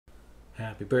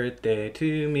Happy birthday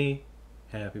to me.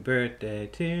 Happy birthday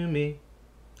to me.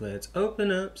 Let's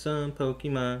open up some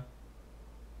Pokemon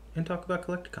and talk about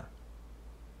Collecticon.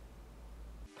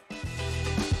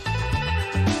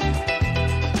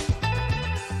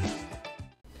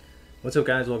 What's up,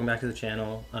 guys? Welcome back to the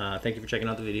channel. Thank you for checking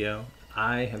out the video.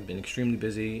 I have been extremely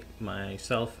busy.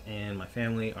 Myself and my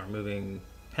family are moving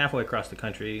halfway across the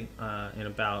country in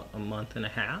about a month and a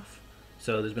half.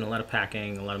 So there's been a lot of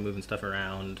packing, a lot of moving stuff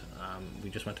around.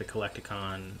 We just went to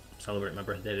Collecticon, celebrate my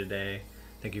birthday today.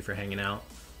 Thank you for hanging out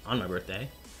on my birthday.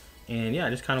 And yeah,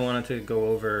 I just kind of wanted to go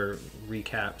over,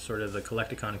 recap sort of the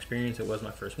Collecticon experience. It was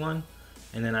my first one.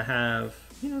 And then I have,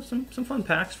 some fun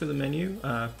packs for the menu,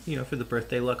 for the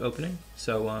birthday luck opening.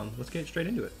 So let's get straight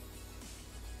into it.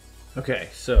 Okay,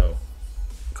 so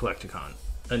Collecticon.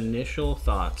 Initial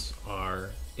thoughts are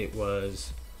it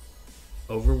was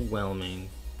overwhelming.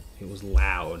 It was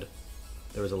loud.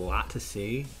 There was a lot to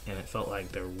see, and it felt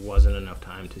like there wasn't enough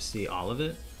time to see all of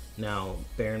it. Now,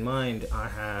 bear in mind, I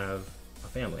have a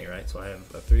family, right? So I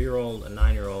have a 3-year-old, a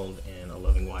 9-year-old, and a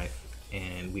loving wife,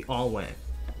 and we all went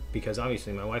because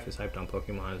obviously my wife is hyped on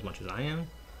Pokemon as much as I am.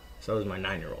 So is my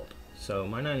 9-year-old. So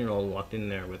my 9-year-old walked in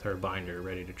there with her binder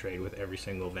ready to trade with every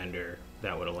single vendor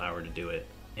that would allow her to do it,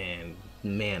 and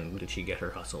man, did she get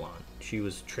her hustle on. She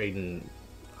was trading.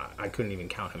 I couldn't even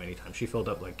count how many times. She filled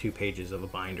up like 2 pages of a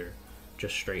binder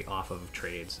just straight off of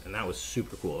trades, and that was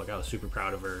super cool. Like, I was super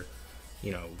proud of her,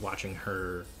 watching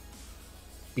her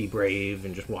be brave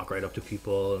and just walk right up to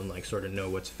people and like sort of know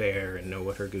what's fair and know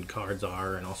what her good cards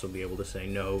are, and also be able to say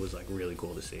no was like really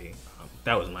cool to see.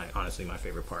 That was honestly my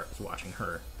favorite part, was watching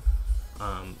her.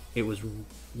 It was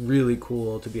really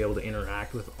cool to be able to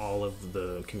interact with all of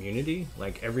the community.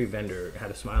 Like, every vendor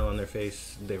had a smile on their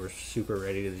face. They were super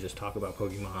ready to just talk about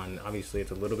Pokemon. Obviously,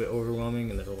 it's a little bit overwhelming,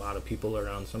 and there's a lot of people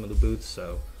around some of the booths,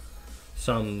 so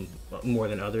some more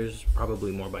than others,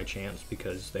 probably more by chance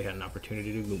because they had an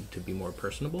opportunity to be more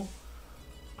personable.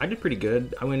 I did pretty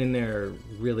good. I went in there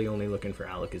really only looking for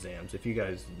Alakazams. If you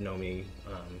guys know me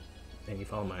and you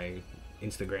follow my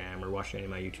Instagram or watch any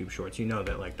of my YouTube shorts, you know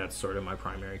that like that's sort of my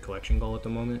primary collection goal at the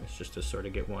moment. It's just to sort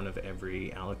of get one of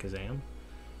every Alakazam.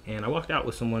 And I walked out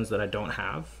with some ones that I don't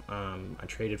have. I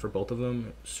traded for both of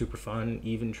them. Super fun,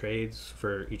 even trades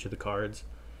for each of the cards.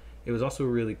 It was also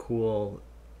really cool.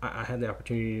 I had the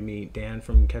opportunity to meet Dan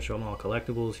from Catch 'Em All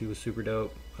Collectibles. He was super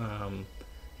dope. And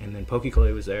then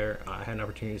Pokeclay was there. I had an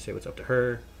opportunity to say what's up to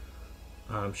her.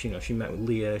 She met with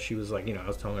Leah. She was like, I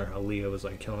was telling her how Leah was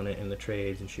like killing it in the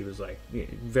trades, and she was like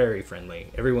very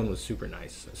friendly. Everyone was super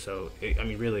nice. So,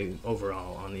 really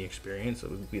overall on the experience,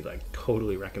 it would be like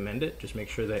totally recommend it. Just make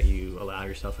sure that you allow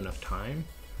yourself enough time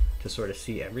to sort of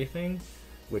see everything,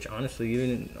 which honestly,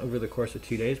 even over the course of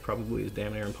 2 days, probably is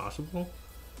damn near impossible.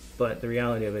 But the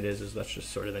reality of it is that's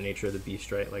just sort of the nature of the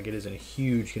beast, right? Like, it is in a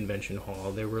huge convention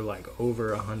hall. There were like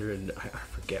over 100, I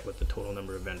forget what the total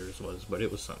number of vendors was, but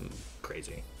it was something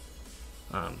crazy.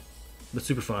 But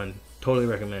super fun. Totally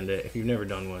recommend it. If you've never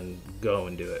done one, go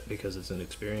and do it because it's an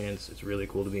experience. It's really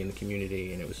cool to be in the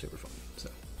community, and it was super fun. So,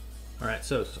 all right,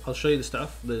 so I'll show you the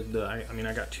stuff.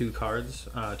 I got 2 cards,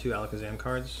 2 Alakazam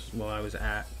cards while I was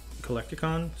at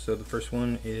Collecticon. So the first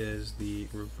one is the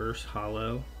Reverse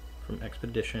Holo from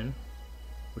Expedition,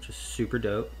 which is super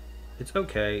dope. It's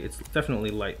okay. It's definitely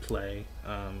light play.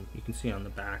 You can see on the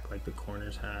back, like, the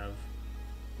corners have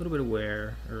a little bit of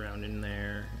wear around in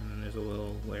there, and then there's a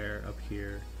little wear up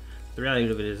here. The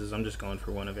reality of it is I'm just going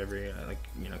for one of every.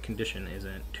 Condition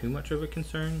isn't too much of a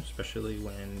concern, especially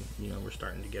when we're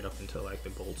starting to get up into like the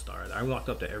Gold Star. I walked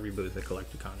up to every booth at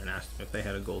Collecticon and asked them if they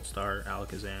had a Gold Star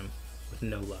Alakazam, with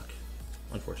no luck,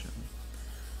 unfortunately.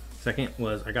 Second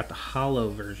was I got the holo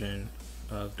version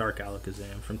of Dark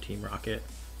Alakazam from Team Rocket.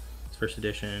 It's first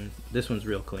edition. This one's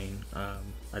real clean.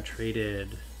 I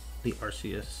traded the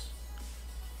Arceus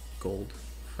Gold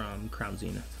from Crown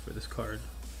Zenith for this card,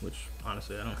 which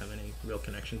honestly I don't have any real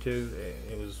connection to.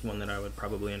 It was one that I would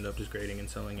probably end up just grading and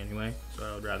selling anyway, so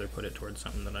I would rather put it towards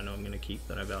something that I know I'm going to keep,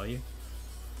 that I value.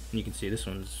 And you can see this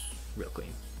one's real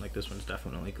clean. Like, this one's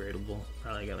definitely gradable.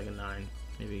 Probably got like a 9,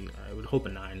 maybe. I would hope a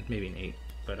 9, maybe an 8.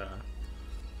 But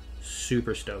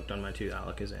super stoked on my 2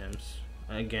 Alakazams.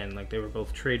 Again, like, they were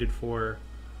both traded for.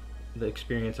 The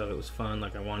experience of it was fun.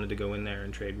 Like, I wanted to go in there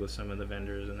and trade with some of the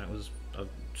vendors, and that was a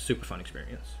super fun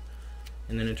experience.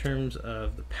 And then in terms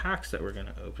of the packs that we're going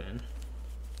to open,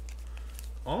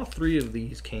 all 3 of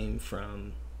these came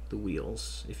from the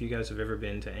wheels. If you guys have ever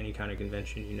been to any kind of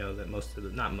convention, you know that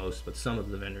not most, but some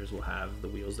of the vendors will have the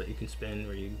wheels that you can spin,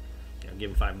 where you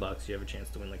give them $5, you have a chance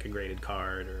to win like a graded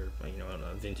card or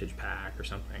a vintage pack or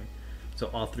something. So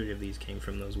all 3 of these came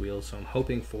from those wheels. So I'm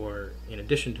hoping for, in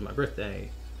addition to my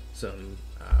birthday, some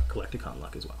Collecticon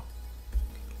luck as well.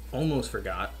 Almost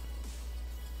forgot,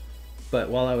 but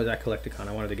while I was at Collecticon,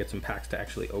 I wanted to get some packs to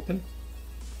actually open.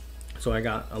 So I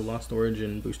got a Lost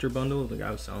Origin booster bundle. The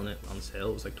guy was selling it on sale.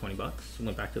 It was like 20 bucks.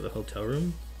 Went back to the hotel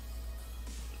room,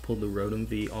 pulled the Rotom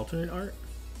V alternate art.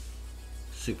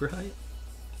 Super hype.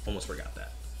 Almost forgot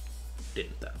that.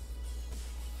 Didn't though.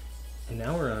 And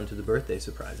now we're on to the birthday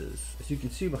surprises. As you can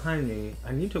see behind me,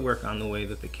 I need to work on the way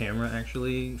that the camera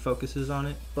actually focuses on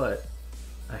it, but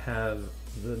I have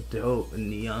the dope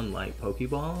neon light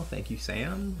Pokeball. Thank you,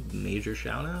 Sam. Major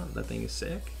shout out. That thing is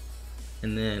sick.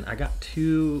 And then I got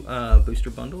 2 booster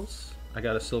bundles. I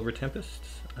got a Silver Tempest.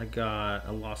 I got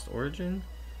a Lost Origin.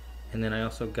 And then I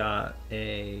also got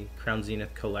a Crown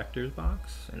Zenith collector's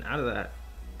box. And out of that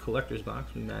collector's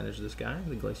box, we managed this guy,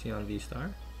 the Glaceon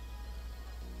V-Star.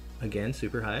 Again,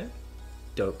 super hype.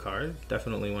 Dope card.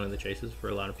 Definitely one of the chases for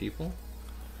a lot of people.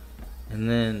 And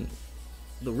then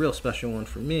the real special one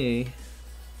for me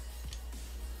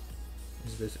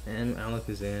is this M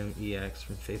Alakazam EX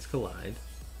from Fates Collide.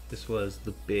 This was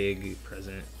the big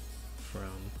present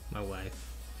from my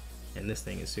wife, and this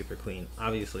thing is super clean.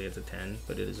 Obviously it's a 10,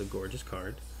 but it is a gorgeous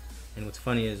card. And what's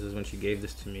funny is when she gave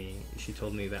this to me, she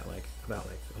told me that about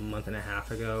a month and a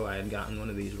half ago I had gotten one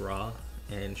of these raw,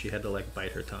 and she had to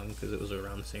bite her tongue because it was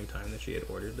around the same time that she had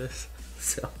ordered this.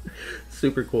 So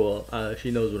super cool.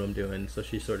 She knows what I'm doing, so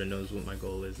she sort of knows what my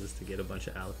goal is to get a bunch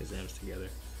of Alakazams together.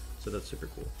 So that's super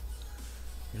cool.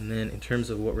 And then in terms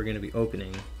of what we're going to be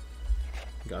opening,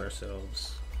 we got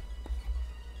ourselves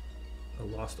a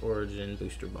Lost Origin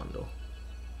booster bundle.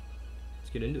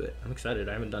 Let's get into it. I'm excited.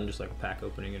 I haven't done just a pack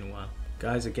opening in a while.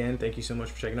 Guys, again, thank you so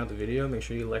much for checking out the video. Make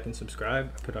sure you like and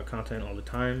subscribe. I put out content all the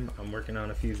time. I'm working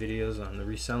on a few videos on the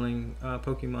reselling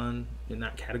Pokemon in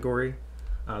that category.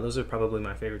 Those are probably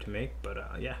my favorite to make, but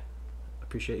yeah,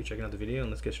 appreciate you checking out the video,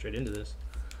 and let's get straight into this.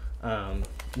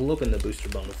 We'll open the booster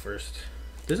bundle first.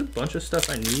 There's a bunch of stuff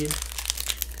I need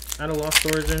out of Lost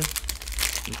Origin.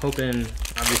 I'm hoping,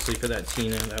 obviously, for that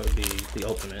Tina, that would be the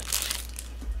ultimate.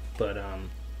 But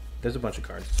there's a bunch of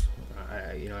cards.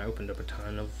 I opened up a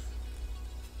ton of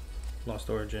Lost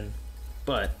Origin,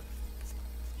 but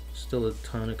still a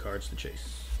ton of cards to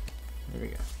chase. Here we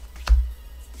go.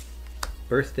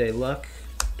 Birthday luck.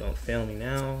 Don't fail me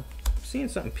now. I'm seeing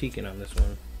something peeking on this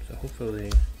one, so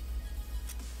hopefully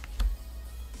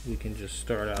we can just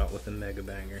start out with a mega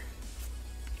banger.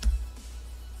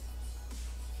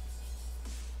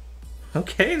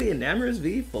 Okay, the Enamorous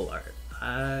V full art.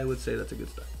 I would say that's a good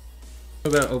start.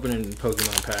 What about opening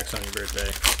Pokemon packs on your birthday?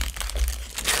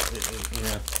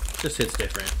 It just hits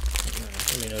different.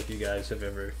 Let me know if you guys have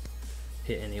ever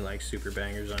hit any super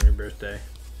bangers on your birthday.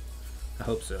 I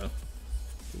hope so.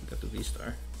 We got the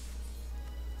V-Star.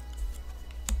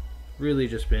 Really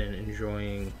just been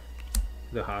enjoying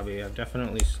the hobby. I've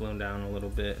definitely slowed down a little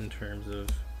bit in terms of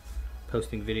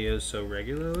posting videos so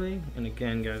regularly. And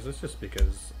again, guys, that's just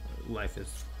because life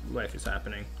is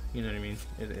happening. You know what I mean?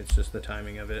 It's just the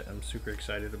timing of it. I'm super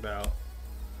excited about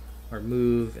our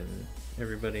move, and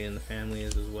everybody in the family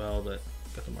is as well. But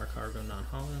got the Markargo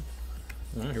non-holo.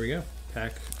 Well, here we go.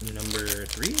 Pack number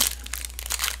 3.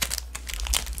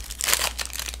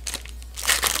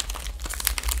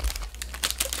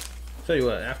 Tell you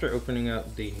what, after opening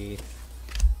up the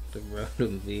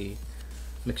Rotom V,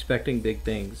 I'm expecting big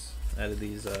things out of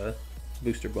these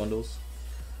booster bundles.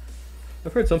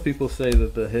 I've heard some people say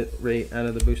that the hit rate out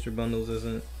of the booster bundles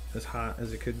isn't as hot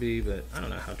as it could be, but I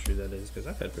don't know how true that is because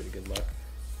I've had pretty good luck.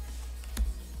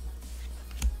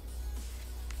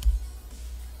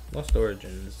 Lost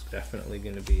Origin is definitely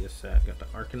going to be a set. Got the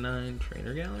Arcanine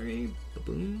Trainer Gallery,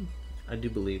 Baboon. I do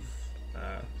believe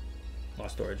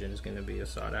Lost Origin is going to be a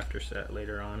sought after set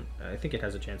later on. I think it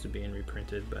has a chance of being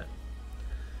reprinted, but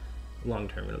long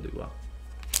term it'll do well.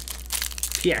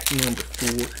 Pack number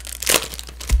 4.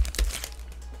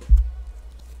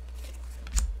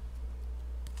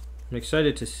 I'm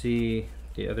excited to see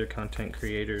the other content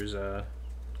creators'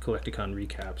 Collecticon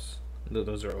recaps.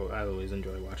 Those are, I always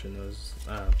enjoy watching those.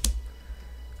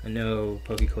 I know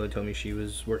PokeCloud told me she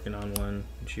was working on one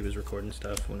and she was recording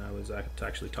stuff when I was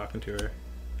actually talking to her.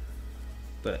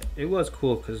 But it was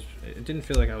cool because it didn't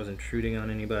feel like I was intruding on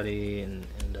anybody, and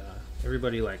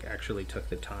everybody actually took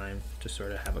the time to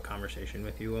sort of have a conversation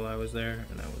with you while I was there,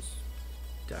 and that was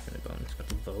definite bonus. Got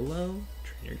the Volo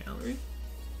Trainer Gallery.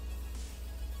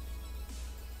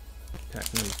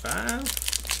 Pack number 5.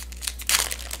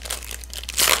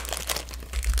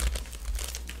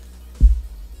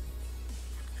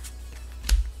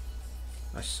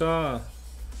 I saw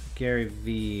Gary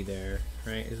V there,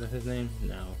 right? Is that his name?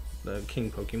 No. the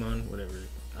King Pokemon, whatever.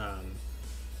 I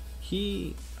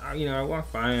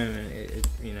walked by him and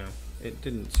it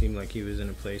didn't seem like he was in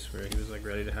a place where he was like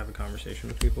ready to have a conversation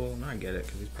with people. And I get it,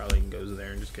 because he probably goes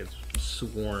there and just gets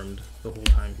swarmed the whole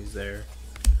time he's there.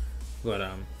 But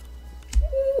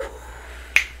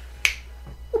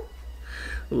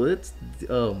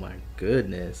oh my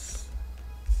goodness,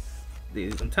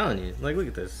 I'm telling you, like, look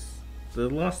at this, the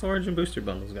Lost Origin booster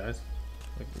bundles, guys.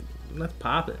 Like, that's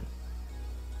popping.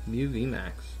 Mew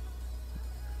VMAX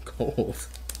gold.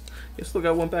 You still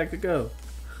got one pack to go.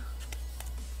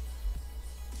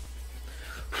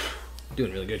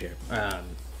 Doing really good here.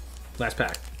 Last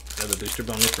pack of the booster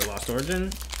bonus for Lost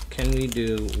Origin. Can we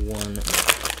do one more?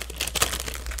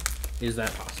 Is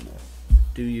that possible?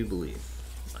 Do you believe?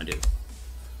 I do.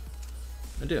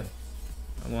 I do.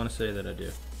 I want to say that I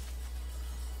do.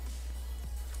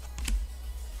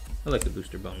 I like the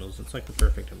booster bundles. It's like the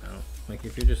perfect amount. Like,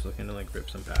 if you're just looking to like rip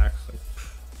some packs, like,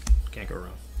 can't go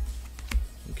wrong.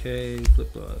 Okay,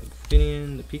 Flip Plug,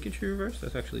 Finian, the Pikachu reverse.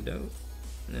 That's actually dope.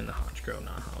 And then the Honchkrow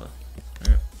non-holo.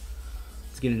 Alright.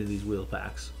 Let's get into these wheel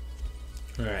packs.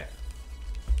 Alright.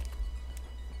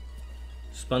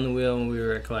 Spun the wheel when we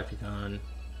were at Collecticon.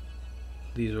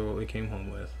 These are what we came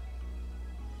home with.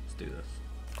 Let's do this.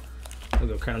 We'll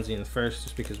go Crown Zenith first,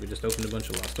 just because we just opened a bunch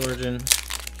of Lost Origin.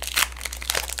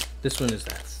 This one is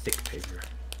that thick paper.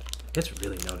 It's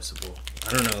really noticeable.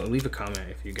 I don't know. Leave a comment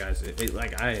if you guys.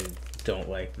 Like, I don't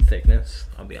like the thickness.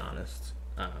 I'll be honest.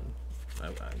 I'm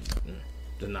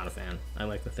not a fan. I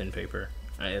like the thin paper.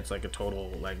 It's like a total,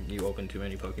 like, you open too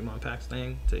many Pokemon packs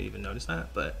thing to even notice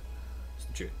that, but it's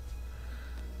the truth.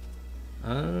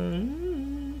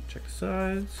 Check the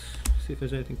sides. See if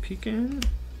there's anything peeking.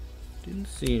 Didn't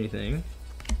see anything.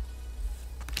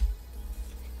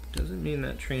 Doesn't mean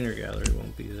that trainer gallery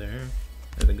won't be there,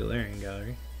 or the Galarian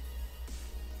gallery.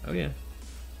 Oh yeah.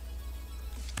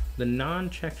 The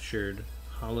non-textured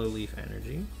Hollow Leaf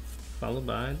Energy, followed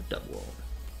by the Double.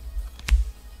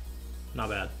 Not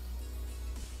bad.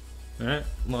 Alright,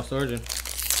 Lost Origin.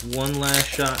 One last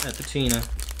shot at the Tina.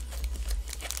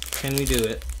 Can we do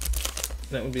it?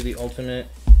 That would be the ultimate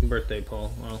birthday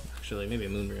pull. Well, actually, maybe a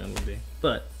Moonbreon would be.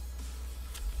 But,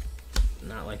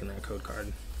 not liking that code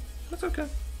card. That's okay.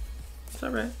 It's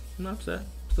alright. I'm not upset.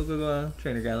 Still go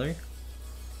Trainer Gallery.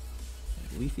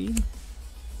 Leafy.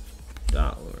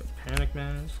 Dotlord, Panic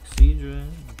Mask, Seadra,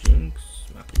 Jinx,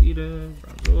 Makuita,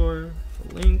 Bronzor,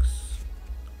 Lynx,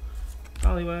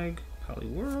 Poliwag,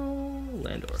 Poliwhirl,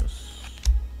 Landorus.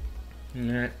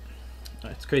 Alright.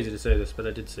 It's crazy to say this, but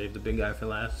I did save the big guy for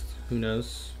last. Who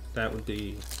knows? That would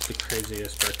be the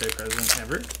craziest birthday present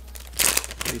ever.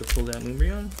 Beautiful, that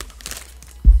Moonbreon.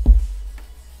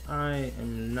 I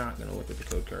am not going to look at the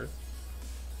code card.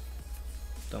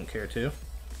 Don't care to.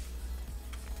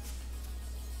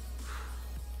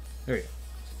 There we go.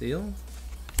 Steel.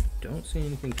 Don't see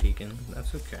anything peeking.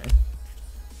 That's okay.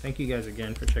 Thank you guys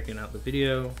again for checking out the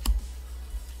video.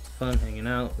 Fun hanging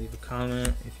out. Leave a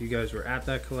comment if you guys were at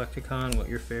that Collecticon, what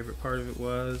your favorite part of it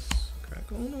was.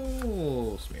 Crackle,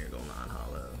 no, Smeargle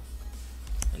non-holo.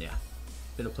 And yeah,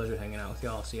 been a pleasure hanging out with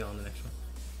y'all. I'll see y'all in the next one.